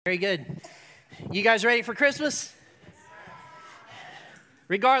Very good. You guys ready for Christmas?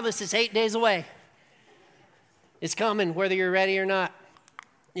 Regardless, it's 8 days away. It's coming, whether you're ready or not.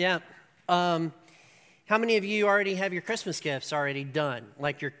 Yeah. How many of you already have your Christmas gifts already done?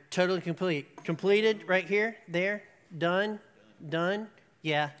 Like you're totally completed right here, there, done?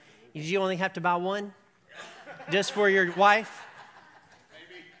 Yeah. Did you only have to buy one? Just for your wife?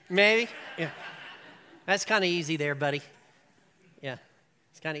 Maybe? Yeah. That's kind of easy there, buddy. Yeah.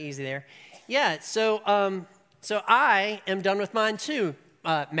 Kind of easy there. Yeah, so I am done with mine too,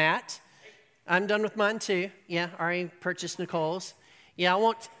 Matt. I'm done with mine too. Yeah, already purchased Nicole's. Yeah,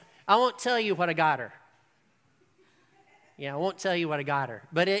 I won't tell you what I got her. Yeah, I won't tell you what I got her,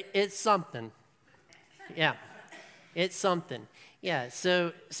 but it's something. Yeah, it's something. Yeah,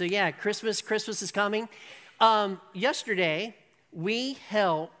 so yeah, Christmas is coming. Yesterday we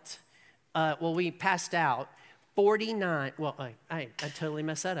helped. We passed out 49, I totally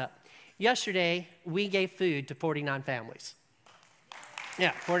messed that up. Yesterday, we gave food to 49 families.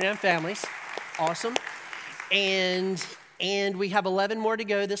 Yeah, 49 families. Awesome. And we have 11 more to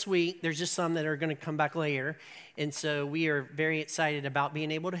go this week. There's just some that are going to come back later. And so we are very excited about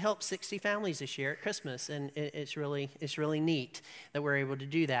being able to help 60 families this year at Christmas. And it's really neat that we're able to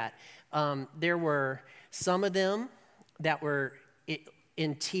do that. There were some of them that were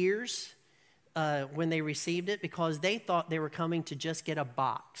in tears when they received it, because they thought they were coming to just get a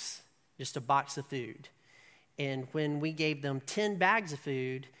box of food. And when we gave them 10 bags of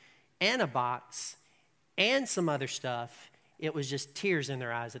food and a box and some other stuff, it was just tears in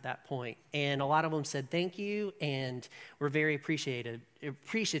their eyes at that point. And a lot of them said thank you, and we're very appreciative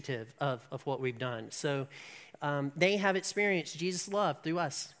of what we've done. So they have experienced Jesus' love through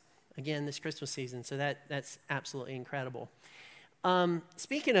us again this Christmas season. So that's absolutely incredible.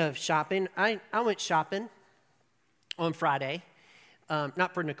 Speaking of shopping, I went shopping on Friday,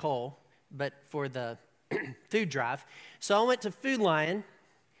 not for Nicole, but for the food drive. So I went to Food Lion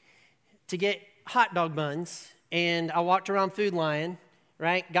to get hot dog buns, and I walked around Food Lion,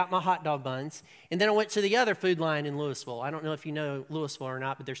 right, got my hot dog buns, and then I went to the other Food Lion in Louisville. I don't know if you know Louisville or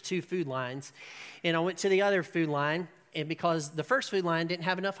not, but there's two Food Lions, and I went to the other Food Lion, and because the first Food Lion didn't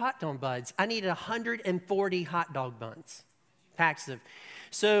have enough hot dog buns, I needed 140 hot dog buns. Packs of.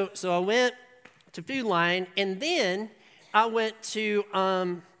 So I went to Food Lion, and then I went to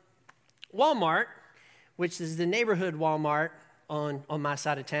Walmart, which is the neighborhood Walmart on my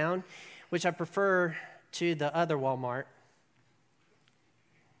side of town, which I prefer to the other Walmart.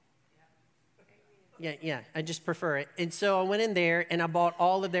 Yeah, I just prefer it. And so I went in there, and I bought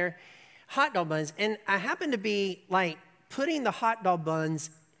all of their hot dog buns, and I happened to be like putting the hot dog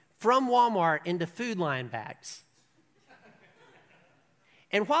buns from Walmart into Food Lion bags.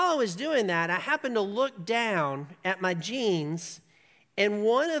 And while I was doing that, I happened to look down at my jeans, and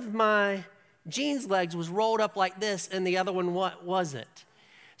one of my jeans legs was rolled up like this, and the other one wasn't.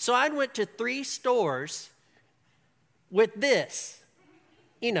 So I went to 3 stores with this.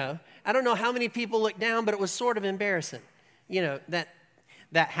 I don't know how many people looked down, but it was sort of embarrassing, that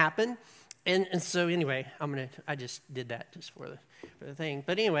happened. And so anyway, I just did that just for the thing.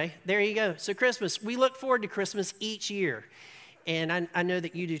 But anyway, there you go. So Christmas, we look forward to Christmas each year. And I know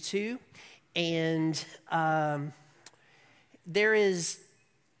that you do too. And there is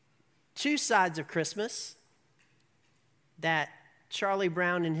 2 sides of Christmas that Charlie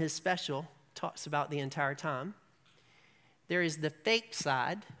Brown in his special talks about the entire time. There is the fake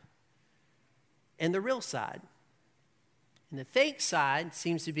side and the real side. And the fake side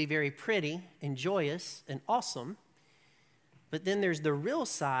seems to be very pretty and joyous and awesome. But then there's the real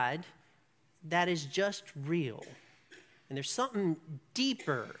side that is just real. And there's something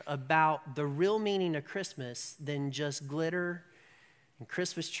deeper about the real meaning of Christmas than just glitter and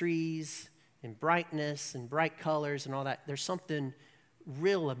Christmas trees and brightness and bright colors and all that. There's something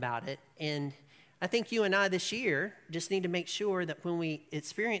real about it. And I think you and I this year just need to make sure that when we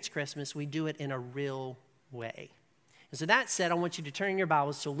experience Christmas, we do it in a real way. And so that said, I want you to turn your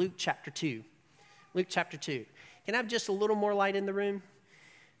Bibles to Luke chapter 2. Luke chapter 2. Can I have just a little more light in the room?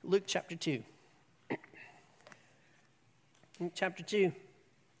 Luke chapter 2. Luke chapter 2.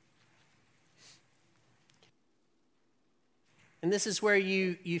 And this is where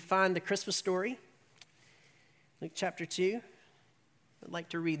you find the Christmas story. Luke chapter 2. I'd like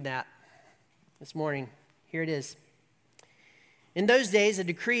to read that this morning. Here it is. In those days, a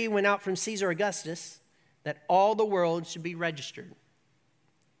decree went out from Caesar Augustus that all the world should be registered.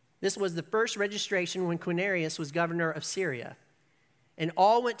 This was the first registration when Quirinius was governor of Syria. And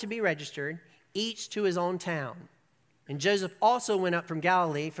all went to be registered, each to his own town. And Joseph also went up from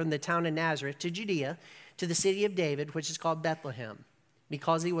Galilee, from the town of Nazareth to Judea, to the city of David, which is called Bethlehem,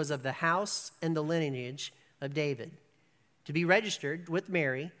 because he was of the house and the lineage of David, to be registered with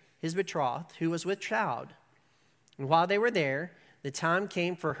Mary, his betrothed, who was with child. And while they were there, the time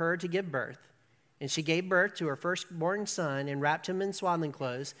came for her to give birth. And she gave birth to her firstborn son and wrapped him in swaddling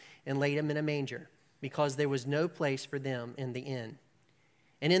clothes and laid him in a manger, because there was no place for them in the inn.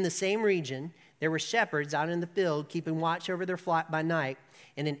 And in the same region, there were shepherds out in the field keeping watch over their flock by night.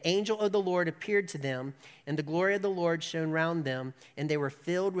 And an angel of the Lord appeared to them, and the glory of the Lord shone round them, and they were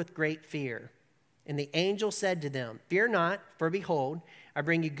filled with great fear. And the angel said to them, "Fear not, for behold, I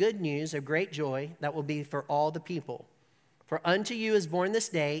bring you good news of great joy that will be for all the people. For unto you is born this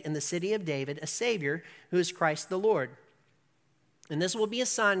day in the city of David a Savior, who is Christ the Lord. And this will be a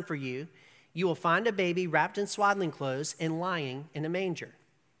sign for you. You will find a baby wrapped in swaddling clothes and lying in a manger."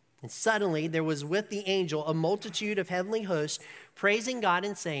 And suddenly there was with the angel a multitude of heavenly hosts, praising God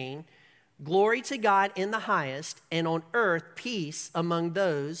and saying, "Glory to God in the highest, and on earth peace among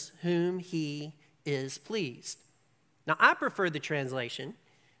those whom he is pleased." Now, I prefer the translation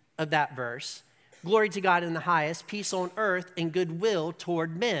of that verse, "Glory to God in the highest, peace on earth, and goodwill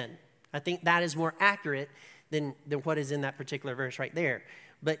toward men." I think that is more accurate than what is in that particular verse right there.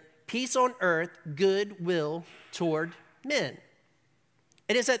 But peace on earth, goodwill toward men.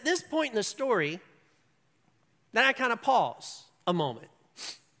 It is at this point in the story that I kind of pause a moment,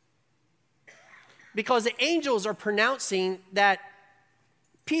 because the angels are pronouncing that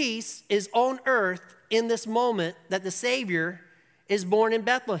peace is on earth in this moment that the Savior is born in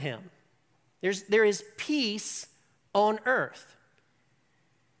Bethlehem. There is peace on earth.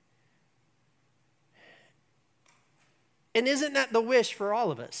 And isn't that the wish for all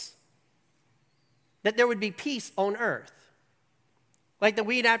of us? That there would be peace on earth. Like that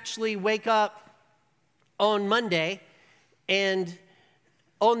we'd actually wake up on Monday and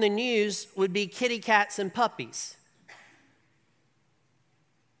on the news would be kitty cats and puppies.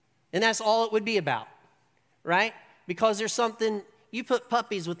 And that's all it would be about, right? Because there's something, you put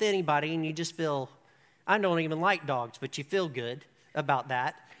puppies with anybody and you just feel, I don't even like dogs, but you feel good about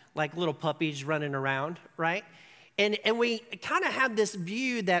that. Like little puppies running around, right? And we kind of have this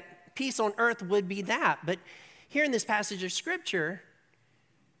view that peace on earth would be that. But here in this passage of Scripture,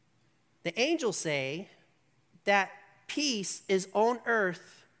 the angels say that peace is on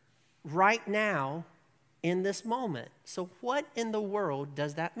earth right now in this moment. So what in the world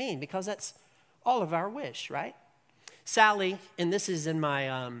does that mean? Because that's all of our wish, right? Sally, and this is in my,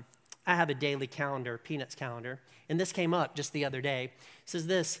 I have a daily calendar, Peanuts calendar, and this came up just the other day. It says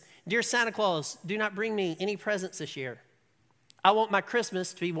this: "Dear Santa Claus, do not bring me any presents this year. I want my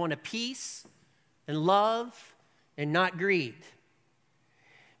Christmas to be one of peace and love and not greed."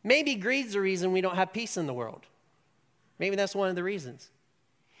 Maybe greed's the reason we don't have peace in the world. Maybe that's one of the reasons.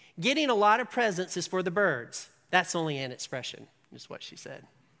 Getting a lot of presents is for the birds. That's only an expression, is what she said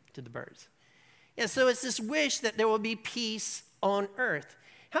to the birds. Yeah, so it's this wish that there will be peace on earth.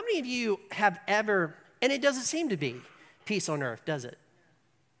 How many of you have ever, and it doesn't seem to be peace on earth, does it?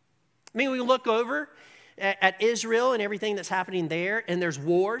 I mean, we look over at Israel and everything that's happening there, and there's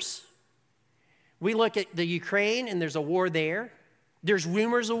wars. We look at the Ukraine, and there's a war there. There's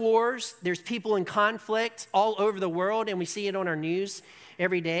rumors of wars. There's people in conflict all over the world, and we see it on our news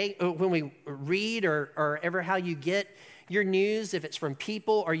every day. When we read or ever how you get your news, if it's from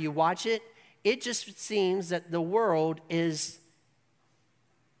people or you watch it, it just seems that the world is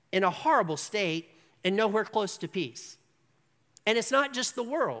in a horrible state and nowhere close to peace. And it's not just the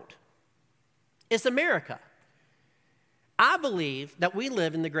world. It's America. I believe that we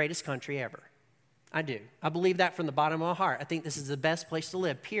live in the greatest country ever. I do. I believe that from the bottom of my heart. I think this is the best place to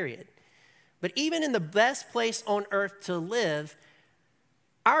live, period. But even in the best place on earth to live,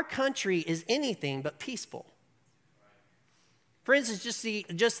 our country is anything but peaceful. For instance,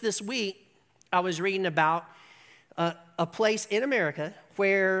 just this week, I was reading about a place in America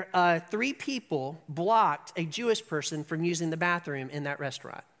where 3 people blocked a Jewish person from using the bathroom in that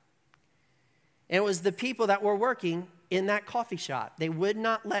restaurant. And it was the people that were working in that coffee shop. They would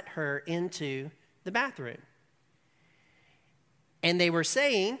not let her into the bathroom. And they were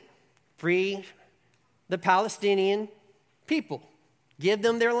saying, free the Palestinian people, give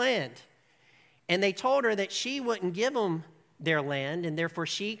them their land. And they told her that she wouldn't give them their land, and therefore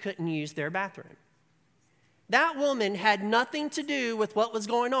she couldn't use their bathroom. That woman had nothing to do with what was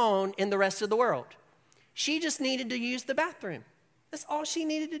going on in the rest of the world. She just needed to use the bathroom. That's all she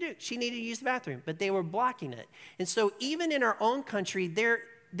needed to do. She needed to use the bathroom, but they were blocking it. And so even in our own country, there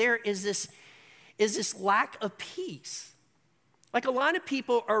is this lack of peace. Like a lot of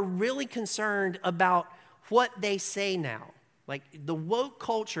people are really concerned about what they say now. Like the woke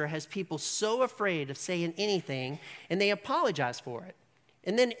culture has people so afraid of saying anything, and they apologize for it.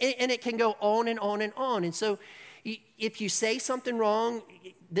 And then, and it can go on and on and on. And so if you say something wrong,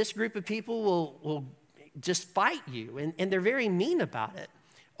 this group of people will just fight you, and they're very mean about it.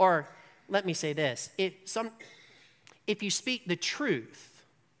 Or let me say this, if you speak the truth,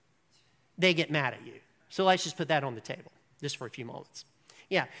 they get mad at you. So let's just put that on the table, just for a few moments.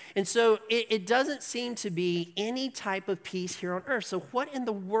 Yeah, and so it doesn't seem to be any type of peace here on earth. So what in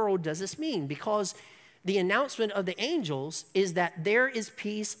the world does this mean? Because the announcement of the angels is that there is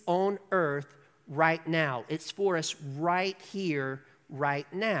peace on earth right now. It's for us right here, right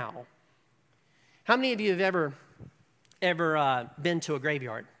now. How many of you have ever been to a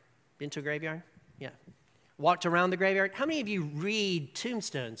graveyard? Been to a graveyard? Yeah. Walked around the graveyard? How many of you read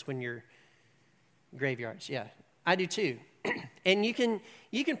tombstones when you're graveyards? Yeah, I do too. And you can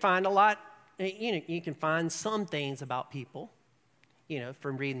find a lot, you can find some things about people,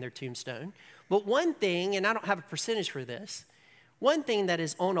 from reading their tombstone. But one thing, and I don't have a percentage for this, one thing that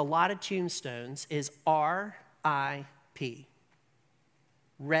is on a lot of tombstones is R.I.P.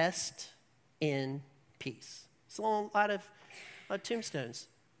 Rest in peace. It's on a lot of tombstones.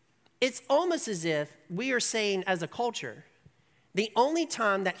 It's almost as if we are saying as a culture, the only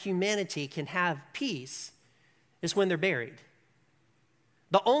time that humanity can have peace is when they're buried.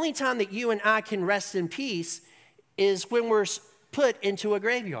 The only time that you and I can rest in peace is when we're put into a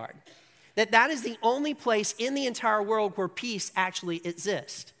graveyard. That is the only place in the entire world where peace actually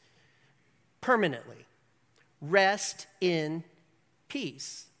exists. Permanently. Rest in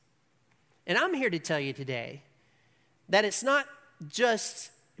peace. And I'm here to tell you today that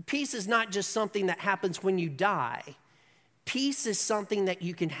peace is not just something that happens when you die. Peace is something that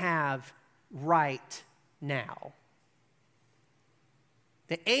you can have right now.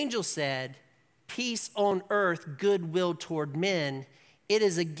 The angel said, peace on earth, goodwill toward men. It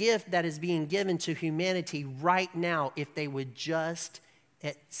is a gift that is being given to humanity right now if they would just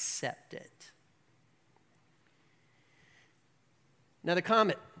accept it. Another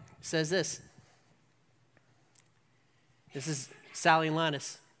comment says this. This is Sally and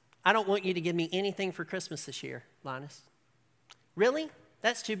Linus. I don't want you to give me anything for Christmas this year, Linus. Really?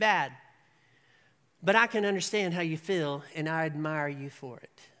 That's too bad. But I can understand how you feel, and I admire you for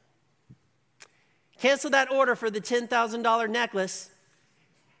it. Cancel that order for the $10,000 necklace.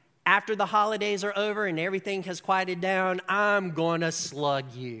 After the holidays are over and everything has quieted down, I'm going to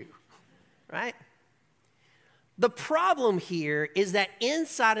slug you. Right? The problem here is that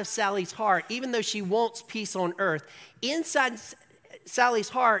inside of Sally's heart, even though she wants peace on earth, inside Sally's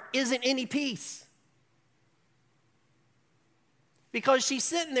heart isn't any peace. Because she's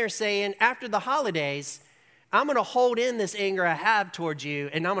sitting there saying, after the holidays, I'm going to hold in this anger I have towards you,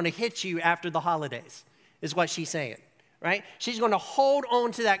 and I'm going to hit you after the holidays, is what she's saying, right? She's going to hold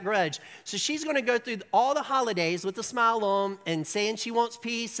on to that grudge. So she's going to go through all the holidays with a smile on and saying she wants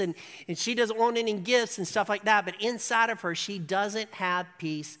peace, and she doesn't want any gifts and stuff like that, but inside of her, she doesn't have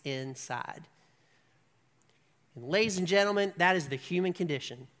peace inside. And ladies and gentlemen, that is the human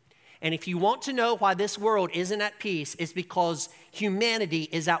condition. And if you want to know why this world isn't at peace, it's because humanity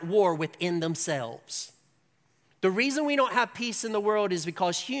is at war within themselves. The reason we don't have peace in the world is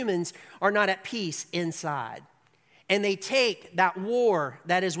because humans are not at peace inside. And they take that war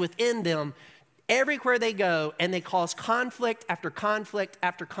that is within them everywhere they go, and they cause conflict after conflict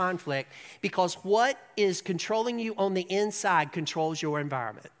after conflict, because what is controlling you on the inside controls your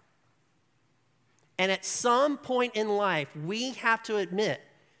environment. And at some point in life, we have to admit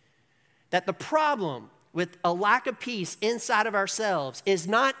that the problem with a lack of peace inside of ourselves is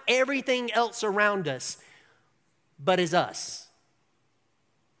not everything else around us, but is us.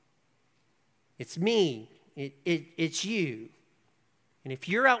 It's me. It's you. And if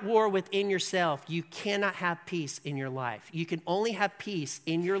you're at war within yourself, you cannot have peace in your life. You can only have peace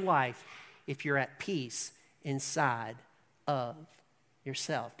in your life if you're at peace inside of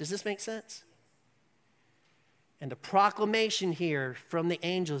yourself. Does this make sense? And the proclamation here from the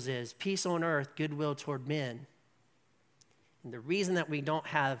angels is peace on earth, goodwill toward men. And the reason that we don't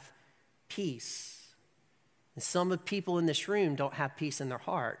have peace, and some of the people in this room don't have peace in their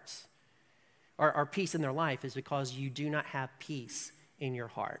hearts, or peace in their life, is because you do not have peace in your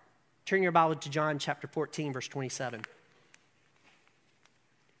heart. Turn your Bible to John chapter 14, verse 27.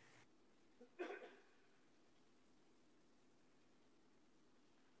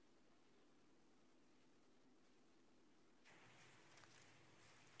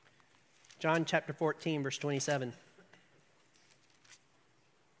 John chapter 14, verse 27.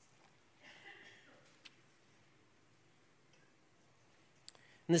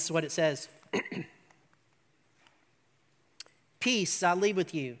 And this is what it says. Peace I leave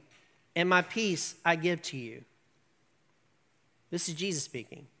with you, and my peace I give to you. This is Jesus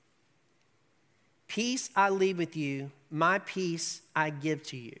speaking. Peace I leave with you, my peace I give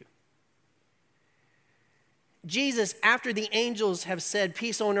to you. Jesus, after the angels have said,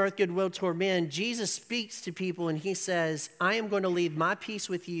 peace on earth, goodwill toward men, Jesus speaks to people and he says, I am going to leave my peace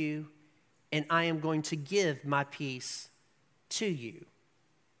with you, and I am going to give my peace to you.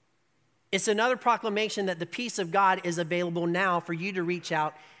 It's another proclamation that the peace of God is available now for you to reach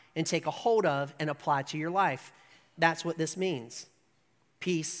out and take a hold of and apply to your life. That's what this means.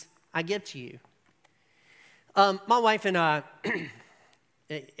 Peace I give to you. My wife and I,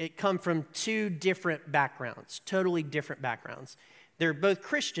 it come from two different backgrounds, totally different backgrounds. They're both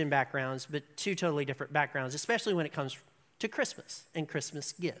Christian backgrounds, but two totally different backgrounds, especially when it comes to Christmas and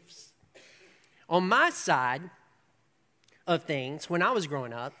Christmas gifts. On my side of things, when I was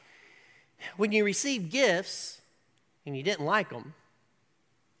growing up, when you received gifts and you didn't like them,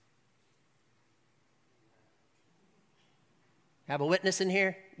 have a witness in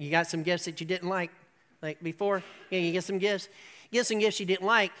here? You got some gifts that you didn't like before? Yeah, you get some gifts. You get some gifts you didn't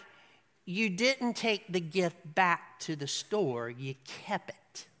like. You didn't take the gift back to the store. You kept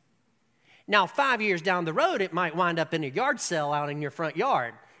it. Now, 5 years down the road, it might wind up in a yard sale out in your front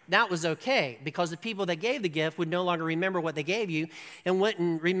yard. That was okay, because the people that gave the gift would no longer remember what they gave you and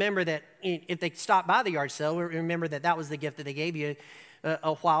wouldn't remember that if they stopped by the yard sale, remember that that was the gift that they gave you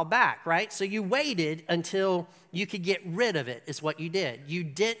a while back, right? So you waited until you could get rid of it, is what you did. You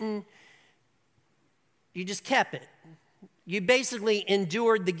just kept it. You basically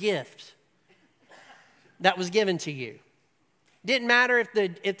endured the gift that was given to you. Didn't matter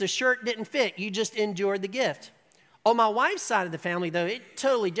if the shirt didn't fit, you just endured the gift. On my wife's side of the family, though, it's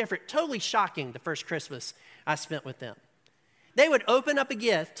totally different, totally shocking the first Christmas I spent with them. They would open up a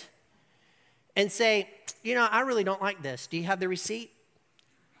gift and say, I really don't like this. Do you have the receipt?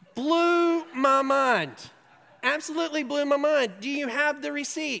 Blew my mind. Absolutely blew my mind. Do you have the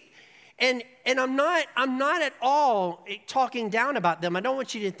receipt? And I'm not at all talking down about them. I don't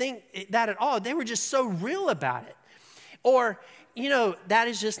want you to think that at all. They were just so real about it. Or, that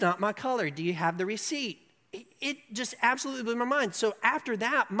is just not my color. Do you have the receipt? It just absolutely blew my mind. So after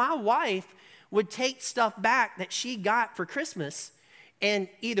that, my wife would take stuff back that she got for Christmas and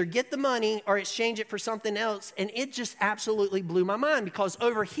either get the money or exchange it for something else. And it just absolutely blew my mind, because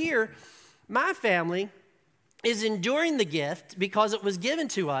over here, my family is enduring the gift because it was given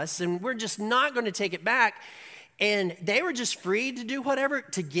to us, and we're just not going to take it back. And they were just free to do whatever,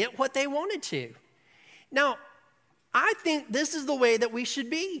 to get what they wanted to. Now, I think this is the way that we should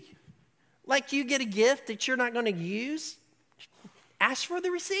be. Like, you get a gift that you're not going to use, ask for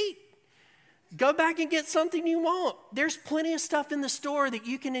the receipt. Go back and get something you want. There's plenty of stuff in the store that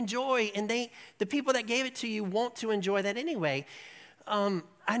you can enjoy, and the people that gave it to you want to enjoy that anyway.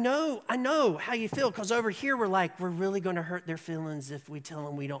 I know how you feel, because over here we're really going to hurt their feelings if we tell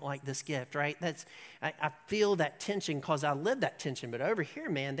them we don't like this gift, right? I feel that tension because I live that tension. But over here,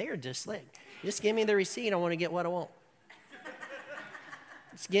 man, they are just like, just give me the receipt. I want to get what I want.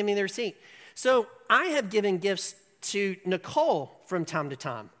 Just give me the receipt. So I have given gifts to Nicole from time to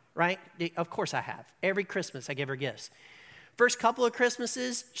time, right? Of course I have. Every Christmas I give her gifts. First couple of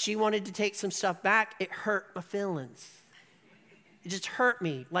Christmases, she wanted to take some stuff back. It hurt my feelings. It just hurt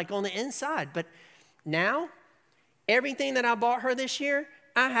me, like on the inside. But now, everything that I bought her this year,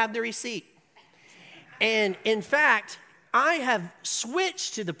 I have the receipt. And in fact, I have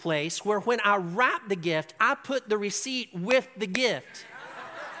switched to the place where when I wrap the gift, I put the receipt with the gift.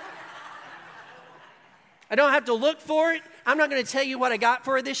 I don't have to look for it. I'm not going to tell you what I got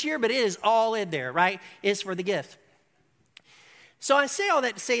for her this year, but it is all in there, right? It's for the gift. So I say all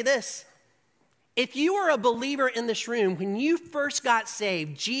that to say this. If you are a believer in this room, when you first got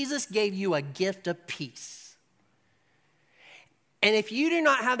saved, Jesus gave you a gift of peace. And if you do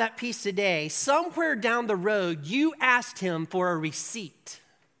not have that peace today, somewhere down the road, you asked him for a receipt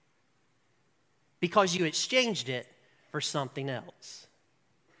because you exchanged it for something else.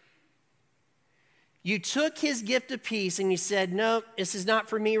 You took his gift of peace and you said, no, this is not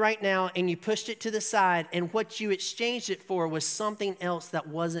for me right now, and you pushed it to the side, and what you exchanged it for was something else that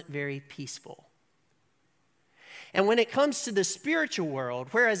wasn't very peaceful. And when it comes to the spiritual world,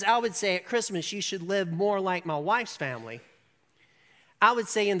 whereas I would say at Christmas you should live more like my wife's family, I would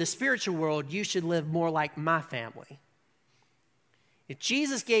say in the spiritual world you should live more like my family. If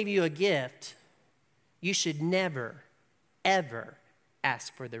Jesus gave you a gift, you should never, ever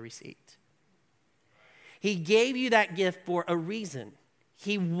ask for the receipt. He gave you that gift for a reason.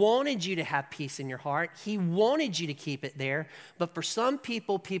 He wanted you to have peace in your heart. He wanted you to keep it there. But for some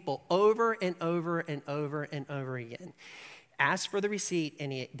people over and over and over and over again ask for the receipt,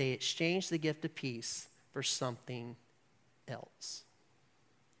 and they exchange the gift of peace for something else.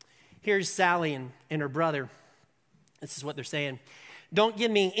 Here's Sally and her brother. This is what they're saying. Don't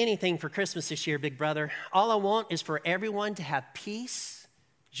give me anything for Christmas this year, big brother. All I want is for everyone to have peace,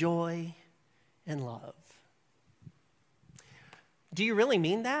 joy, and love. Do you really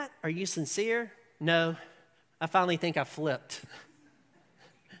mean that? Are you sincere? No, I finally think I flipped.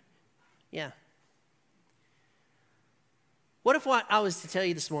 Yeah. What if what I was to tell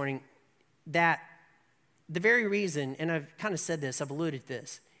you this morning that the very reason, and I've kind of said this, I've alluded to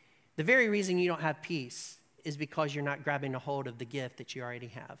this, the very reason you don't have peace is because you're not grabbing a hold of the gift that you already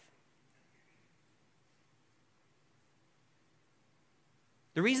have.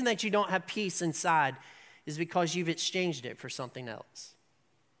 The reason that you don't have peace inside is because you've exchanged it for something else.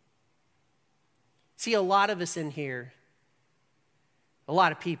 See, a lot of us in here, a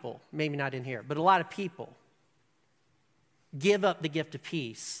lot of people, maybe not in here, but a lot of people give up the gift of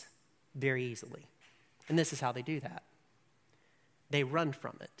peace very easily. And this is how they do that. They run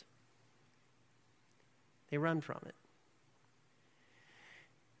from it. They run from it.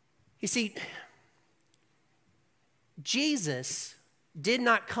 You see, Jesus did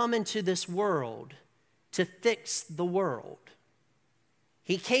not come into this world to fix the world.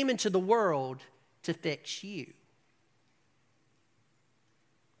 He came into the world to fix you.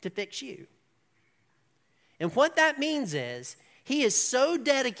 To fix you. And what that means is, he is so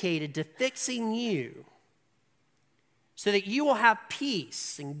dedicated to fixing you so that you will have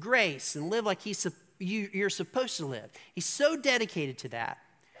peace and grace and live like you're supposed to live. He's so dedicated to that,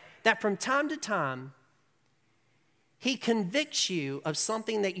 that from time to time, he convicts you of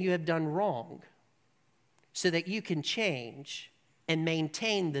something that you have done wrong so that you can change and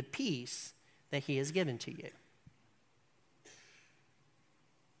maintain the peace that he has given to you.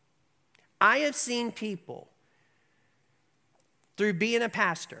 I have seen people, through being a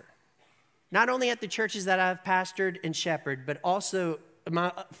pastor, not only at the churches that I've pastored and shepherded, but also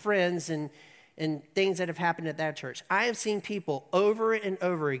my friends and things that have happened at that church. I have seen people over and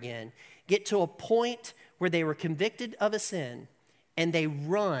over again get to a point where they were convicted of a sin and they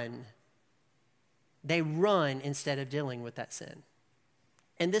run instead of dealing with that sin.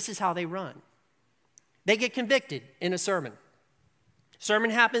 And this is how they run. They get convicted in a sermon. Sermon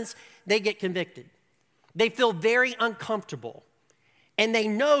happens, they get convicted. They feel very uncomfortable. And they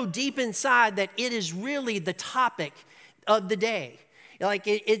know deep inside that it is really the topic of the day. Like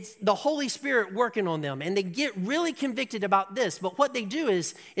it's the Holy Spirit working on them. And they get really convicted about this. But what they do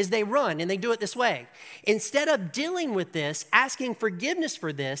is they run, and they do it this way. Instead of dealing with this, asking forgiveness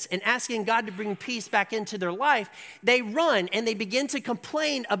for this, and asking God to bring peace back into their life, they run and they begin to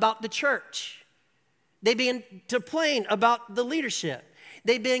complain about the church. They begin to complain about the leadership.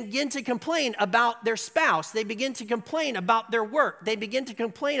 They begin to complain about their spouse. They begin to complain about their work. They begin to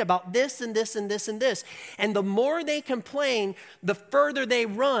complain about this and this and this and this. And the more they complain, the further they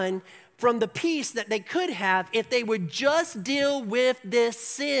run from the peace that they could have if they would just deal with this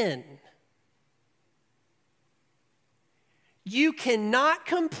sin. You cannot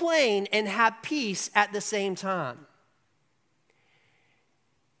complain and have peace at the same time.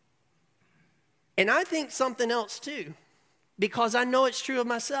 And I think something else too, because I know it's true of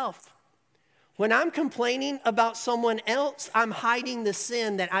myself. When I'm complaining about someone else, I'm hiding the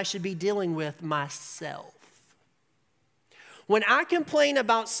sin that I should be dealing with myself. When I complain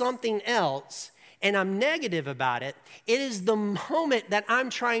about something else and I'm negative about it, it is the moment that I'm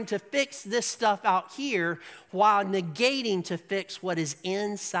trying to fix this stuff out here while negating to fix what is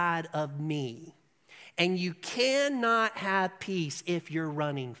inside of me. And you cannot have peace if you're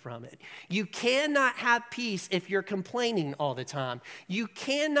running from it. You cannot have peace if you're complaining all the time. You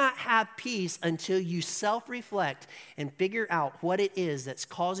cannot have peace until you self-reflect and figure out what it is that's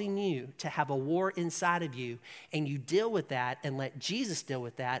causing you to have a war inside of you, and you deal with that and let Jesus deal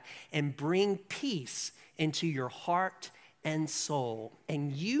with that and bring peace into your heart and soul.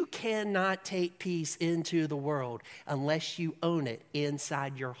 And you cannot take peace into the world unless you own it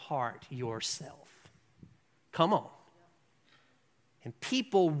inside your heart yourself. Come on. And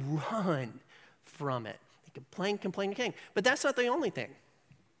people run from it. They complain. But that's not the only thing.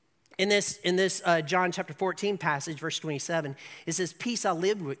 In this John chapter 14 passage, verse 27, it says, "Peace I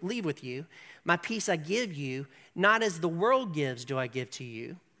leave with you. My peace I give you. Not as the world gives do I give to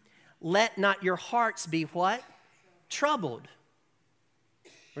you. Let not your hearts be" what? Troubled.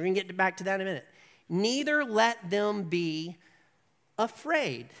 We're going to get back to that in a minute. Neither let them be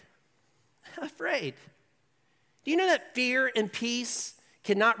afraid. Afraid. Do you know that fear and peace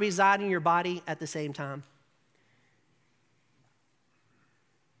cannot reside in your body at the same time?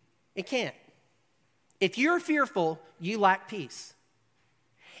 It can't. If you're fearful, you lack peace.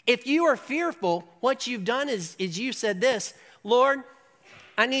 If you are fearful, what you've done is you said this, Lord,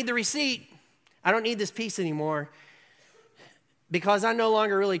 I need the receipt. I don't need this peace anymore because I no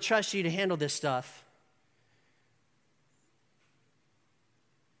longer really trust you to handle this stuff.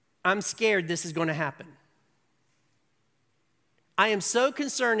 I'm scared this is going to happen. I am so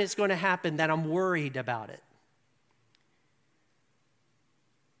concerned it's going to happen that I'm worried about it.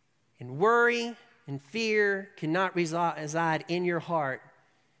 And worry and fear cannot reside in your heart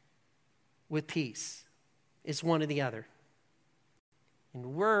with peace. It's one or the other.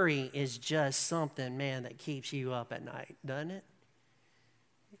 And worry is just something, man, that keeps you up at night, doesn't it?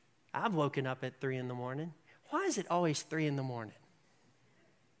 I've woken up at 3 in the morning. Why is it always 3 in the morning?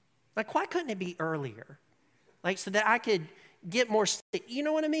 Like, why couldn't it be earlier? Like, so that I could get more sleep. You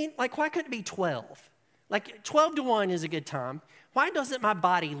know what I mean? Like, why couldn't it be 12? Like, 12 to 1 is a good time. Why doesn't my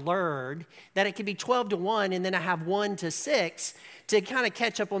body learn that it can be 12 to 1 and then I have 1 to 6 to kind of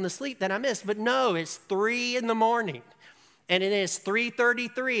catch up on the sleep that I missed? But no, it's 3 in the morning. And it is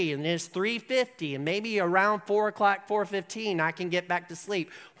 3:33 and it is 3:50 and maybe around 4 o'clock, 4:15, I can get back to sleep.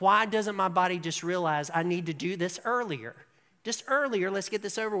 Why doesn't my body just realize I need to do this earlier? Just earlier, let's get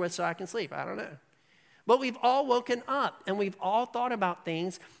this over with so I can sleep. I don't know. But we've all woken up and we've all thought about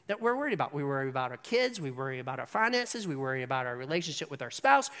things that we're worried about. We worry about our kids. We worry about our finances. We worry about our relationship with our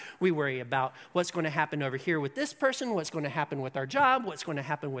spouse. We worry about what's going to happen over here with this person, what's going to happen with our job, what's going to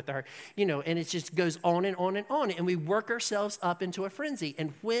happen with our, and it just goes on and on and on. And we work ourselves up into a frenzy.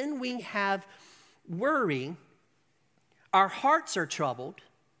 And when we have worry, our hearts are troubled.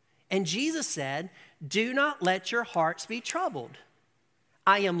 And Jesus said, do not let your hearts be troubled.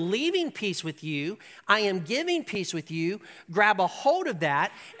 I am leaving peace with you. I am giving peace with you. Grab a hold of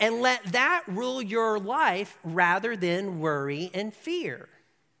that and let that rule your life rather than worry and fear.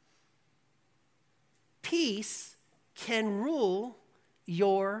 Peace can rule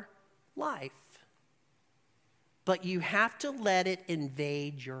your life, but you have to let it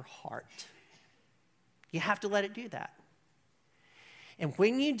invade your heart. You have to let it do that. And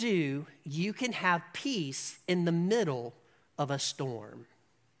when you do, you can have peace in the middle of a storm.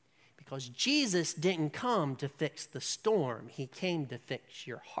 Because Jesus didn't come to fix the storm. He came to fix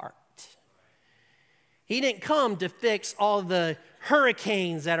your heart. He didn't come to fix all the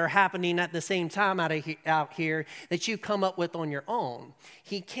hurricanes that are happening at the same time out here that you come up with on your own.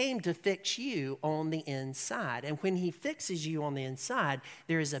 He came to fix you on the inside. And when he fixes you on the inside,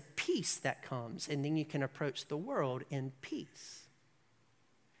 there is a peace that comes. And then you can approach the world in peace.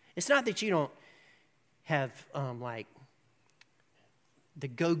 It's not that you don't have the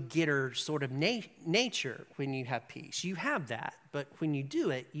go-getter sort of nature when you have peace. You have that, but when you do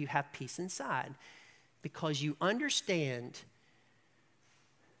it, you have peace inside because you understand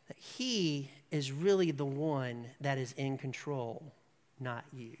that he is really the one that is in control, not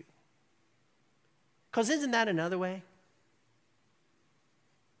you. Because isn't that another way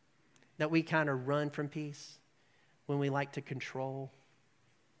that we kind of run from peace when we like to control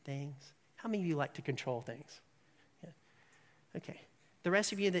things? How many of you like to control things? Yeah. Okay. The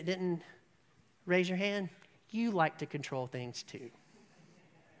rest of you that didn't raise your hand, you like to control things too.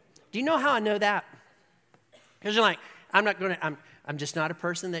 Do you know how I know that? Because you're like, I'm just not a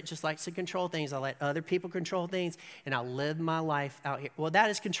person that just likes to control things. I let other people control things, and I live my life out here. Well, that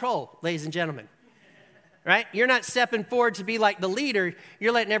is control, ladies and gentlemen. Right? You're not stepping forward to be like the leader.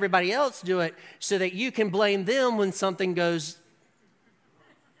 You're letting everybody else do it so that you can blame them when something goes,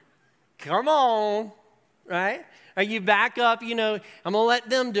 come on, right? Or you back up, I'm going to let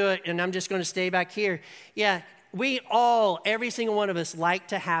them do it, and I'm just going to stay back here. Yeah, we all, every single one of us, like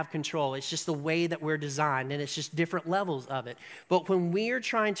to have control. It's just the way that we're designed, and it's just different levels of it. But when we're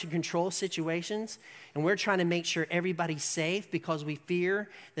trying to control situations, and we're trying to make sure everybody's safe because we fear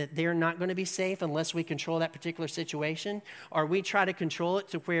that they're not going to be safe unless we control that particular situation, or we try to control it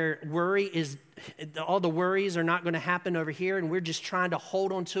to where all the worries are not going to happen over here, and we're just trying to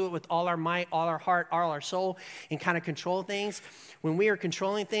hold on to it with all our might, all our heart, all our soul, and kind of control things. When we are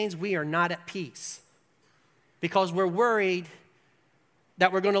controlling things, we are not at peace because we're worried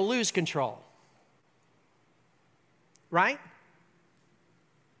that we're going to lose control. Right?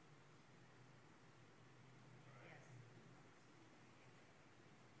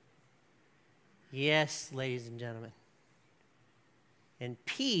 Yes, ladies and gentlemen. And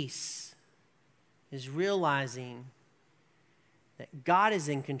peace is realizing that God is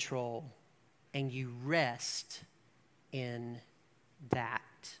in control and you rest in that.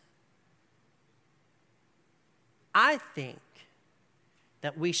 I think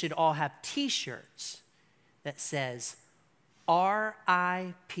that we should all have t-shirts that says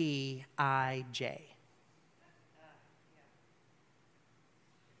RIPIJ.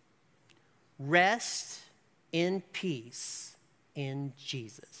 rest in peace in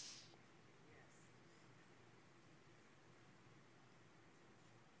Jesus.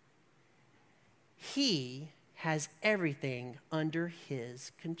 He has everything under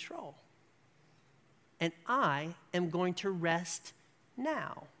his control. And I am going to rest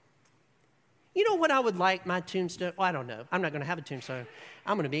now. You know what I would like my tombstone? Well, I don't know. I'm not going to have a tombstone.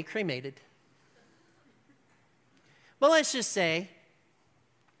 I'm going to be cremated. But let's just say,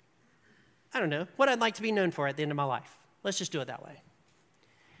 I don't know, what I'd like to be known for at the end of my life. Let's just do it that way.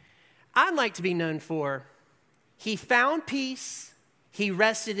 I'd like to be known for, he found peace, he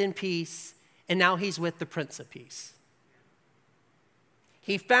rested in peace, and now he's with the Prince of Peace.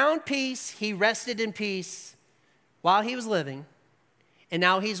 He found peace, he rested in peace while he was living, and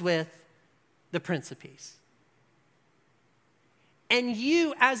now he's with the Prince of Peace. And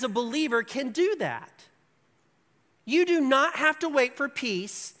you, as a believer, can do that. You do not have to wait for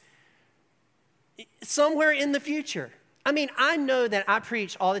peace somewhere in the future. I mean, I know that I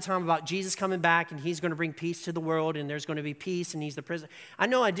preach all the time about Jesus coming back and he's going to bring peace to the world and there's going to be peace and he's the Prince. I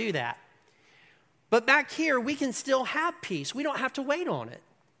know I do that. But back here, we can still have peace. We don't have to wait on it.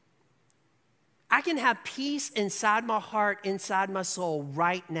 I can have peace inside my heart, inside my soul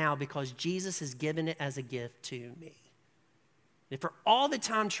right now because Jesus has given it as a gift to me. If we're all the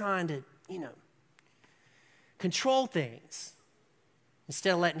time trying to, control things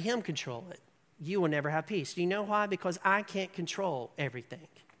instead of letting him control it, you will never have peace. Do you know why? Because I can't control everything.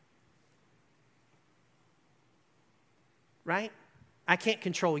 Right? I can't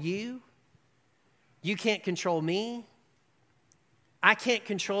control you. You can't control me. I can't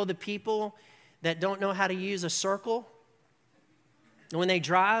control the people that don't know how to use a circle. When they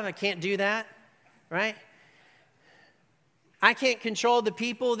drive, I can't do that, right? I can't control the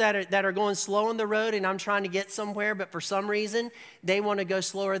people that are going slow on the road and I'm trying to get somewhere, but for some reason, they want to go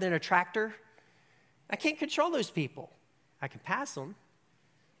slower than a tractor. I can't control those people. I can pass them,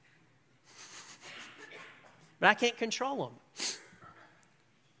 but I can't control them.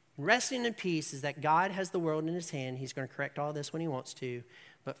 Resting in peace is that God has the world in his hand. He's going to correct all this when he wants to,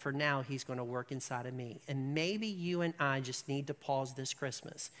 but for now, he's going to work inside of me. And maybe you and I just need to pause this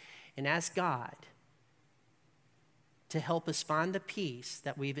Christmas and ask God to help us find the peace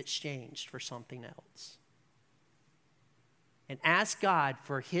that we've exchanged for something else. And ask God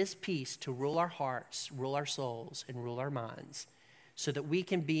for his peace to rule our hearts, rule our souls, and rule our minds so that we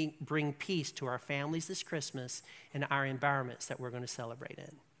can bring peace to our families this Christmas and our environments that we're going to celebrate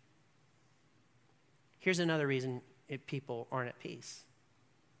in. Here's another reason people aren't at peace.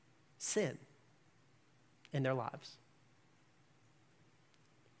 Sin in their lives.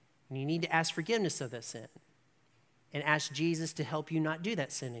 And you need to ask forgiveness of that sin and ask Jesus to help you not do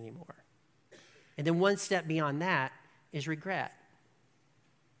that sin anymore. And then one step beyond that is regret.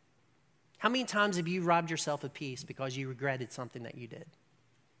 How many times have you robbed yourself of peace because you regretted something that you did?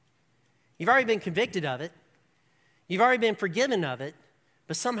 You've already been convicted of it. You've already been forgiven of it,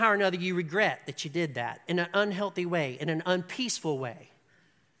 but somehow or another you regret that you did that in an unhealthy way, in an unpeaceful way.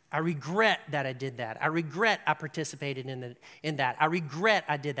 I regret that I did that. I regret I participated in that. I regret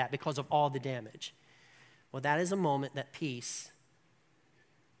I did that because of all the damage. Well, that is a moment that peace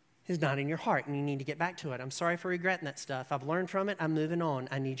is not in your heart, and you need to get back to it. I'm sorry for regretting that stuff. I've learned from it. I'm moving on.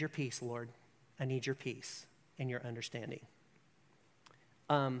 I need your peace, Lord. I need your peace and your understanding.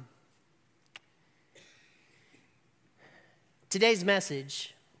 Today's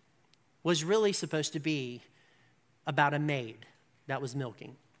message was really supposed to be about a maid that was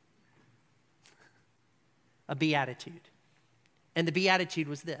milking. A beatitude. And the beatitude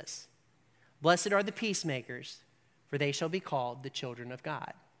was this: blessed are the peacemakers, for they shall be called the children of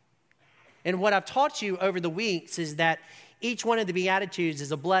God. And what I've taught you over the weeks is that each one of the Beatitudes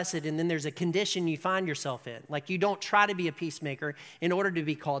is a blessed, and then there's a condition you find yourself in. Like, you don't try to be a peacemaker in order to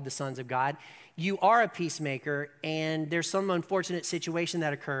be called the sons of God. You are a peacemaker, and there's some unfortunate situation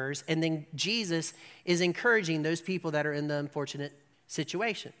that occurs, and then Jesus is encouraging those people that are in the unfortunate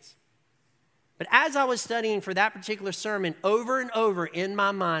situations. But as I was studying for that particular sermon, over and over in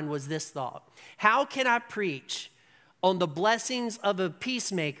my mind was this thought: how can I preach on the blessings of a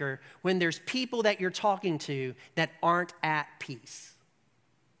peacemaker when there's people that you're talking to that aren't at peace?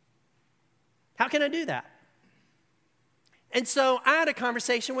 How can I do that? And so I had a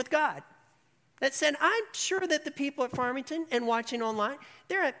conversation with God that said, I'm sure that the people at Farmington and watching online,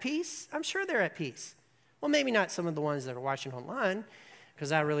 they're at peace. I'm sure they're at peace. Well, maybe not some of the ones that are watching online,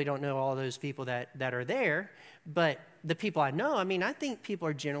 because I really don't know all those people that are there. But the people I know, I think people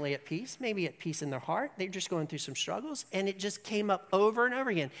are generally at peace, maybe at peace in their heart. They're just going through some struggles, and it just came up over and over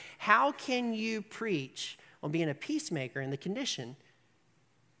again. How can you preach on being a peacemaker in the condition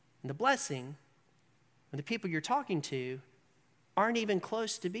And the blessing, when the people you're talking to aren't even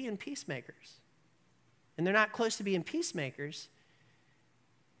close to being peacemakers. And they're not close to being peacemakers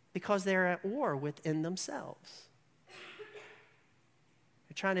because they're at war within themselves.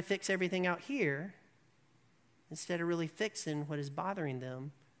 They're trying to fix everything out here instead of really fixing what is bothering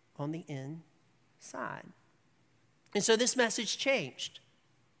them on the inside. And so this message changed.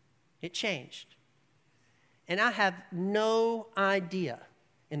 It changed. And I have no idea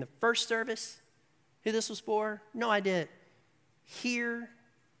in the first service who this was for. No idea here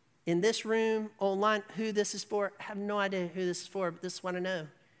in this room, online, who this is for. I have no idea who this is for, but this is what I know.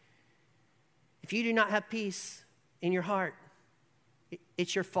 If you do not have peace in your heart,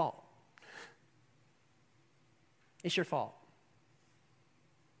 it's your fault. It's your fault.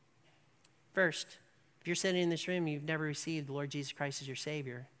 First, if you're sitting in this room and you've never received the Lord Jesus Christ as your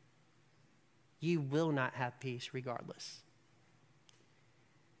Savior, you will not have peace regardless.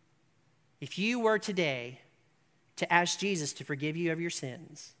 If you were today to ask Jesus to forgive you of your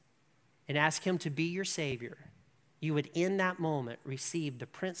sins and ask him to be your Savior, you would in that moment receive the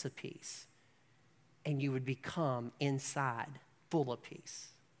Prince of Peace, and you would become inside full of peace.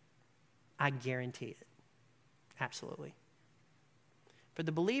 I guarantee it. Absolutely. For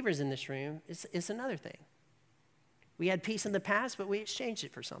the believers in this room, it's another thing. We had peace in the past, but we exchanged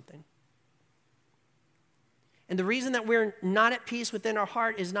it for something. And the reason that we're not at peace within our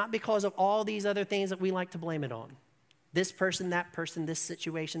heart is not because of all these other things that we like to blame it on. This person, this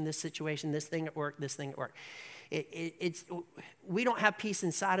situation, this thing at work, this thing at work. We don't have peace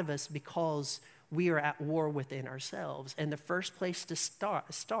inside of us because we are at war within ourselves. And the first place to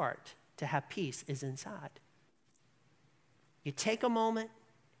start to have peace is inside. You take a moment,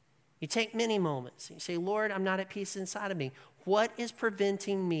 you take many moments, and you say, Lord, I'm not at peace inside of me. What is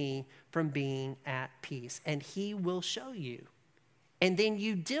preventing me from being at peace? And he will show you. And then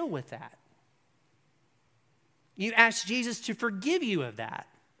you deal with that. You ask Jesus to forgive you of that.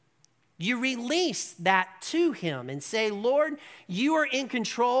 You release that to him and say, Lord, you are in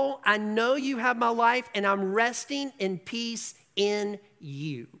control. I know you have my life, and I'm resting in peace in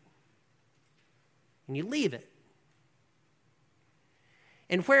you. And you leave it.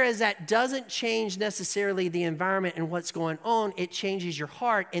 And whereas that doesn't change necessarily the environment and what's going on, it changes your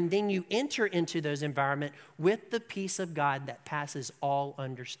heart, and then you enter into those environments with the peace of God that passes all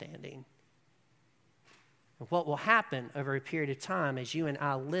understanding. And what will happen over a period of time as you and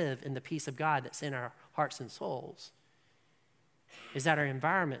I live in the peace of God that's in our hearts and souls is that our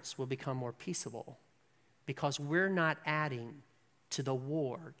environments will become more peaceable because we're not adding to the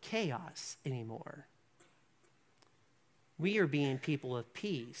war, chaos anymore. We are being people of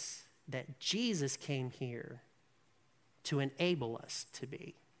peace that Jesus came here to enable us to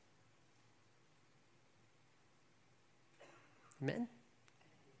be. Amen?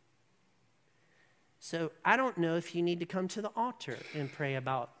 So I don't know if you need to come to the altar and pray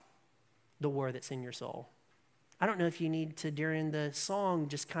about the war that's in your soul. I don't know if you need to, during the song,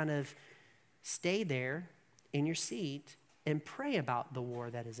 just kind of stay there in your seat and pray about the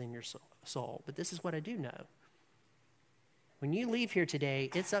war that is in your soul. But this is what I do know. When you leave here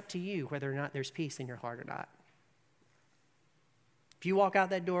today, it's up to you whether or not there's peace in your heart or not. If you walk out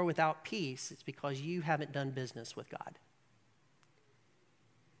that door without peace, it's because you haven't done business with God.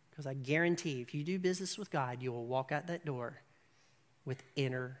 Because I guarantee if you do business with God, you will walk out that door with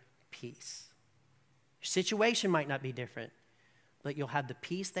inner peace. Your situation might not be different, but you'll have the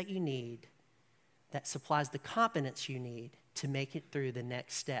peace that you need that supplies the confidence you need to make it through the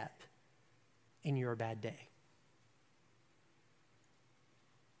next step in your bad day.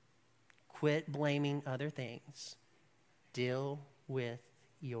 Quit blaming other things. Deal with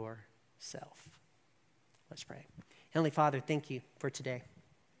yourself. Let's pray. Heavenly Father, thank you for today.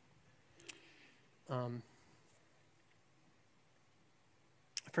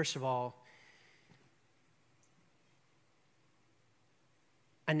 First of all,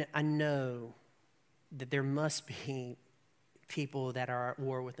 I know that there must be people that are at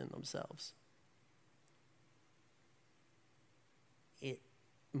war within themselves. It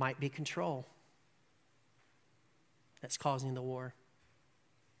might be control that's causing the war.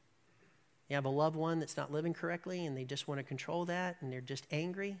 You have a loved one that's not living correctly and they just want to control that and they're just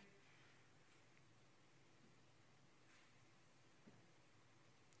angry.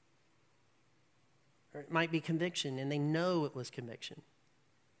 Or it might be conviction and they know it was conviction.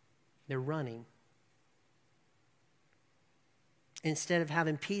 They're running. Instead of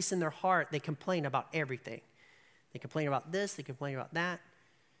having peace in their heart, they complain about everything. They complain about this, they complain about that.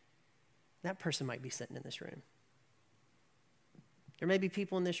 That person might be sitting in this room. There may be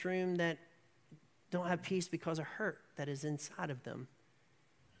people in this room that don't have peace because of hurt that is inside of them.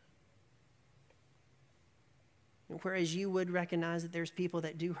 Whereas you would recognize that there's people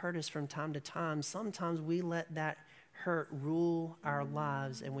that do hurt us from time to time, sometimes we let that hurt rule our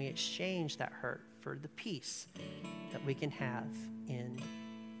lives and we exchange that hurt for the peace that we can have in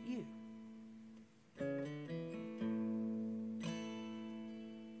you.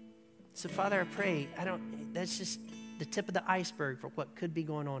 So Father, I pray, that's just the tip of the iceberg for what could be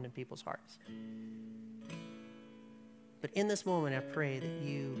going on in people's hearts. But in this moment, I pray that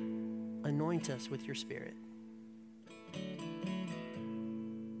you anoint us with your Spirit.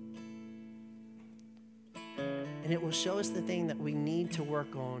 And it will show us the thing that we need to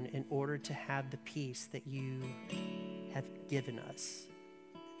work on in order to have the peace that you have given us.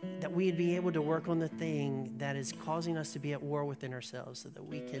 That we'd be able to work on the thing that is causing us to be at war within ourselves so that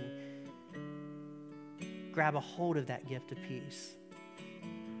we can grab a hold of that gift of peace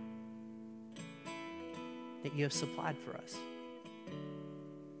that you have supplied for us.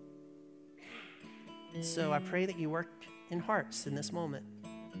 So I pray that you work in hearts in this moment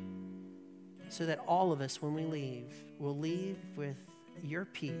so that all of us, when we leave, will leave with your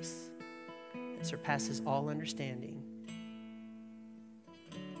peace that surpasses all understanding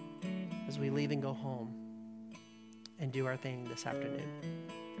as we leave and go home and do our thing this afternoon.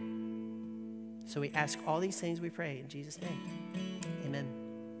 So we ask all these things, we pray in Jesus' name. Amen.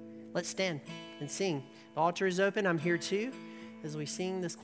 Let's stand and sing. The altar is open. I'm here too as we sing this.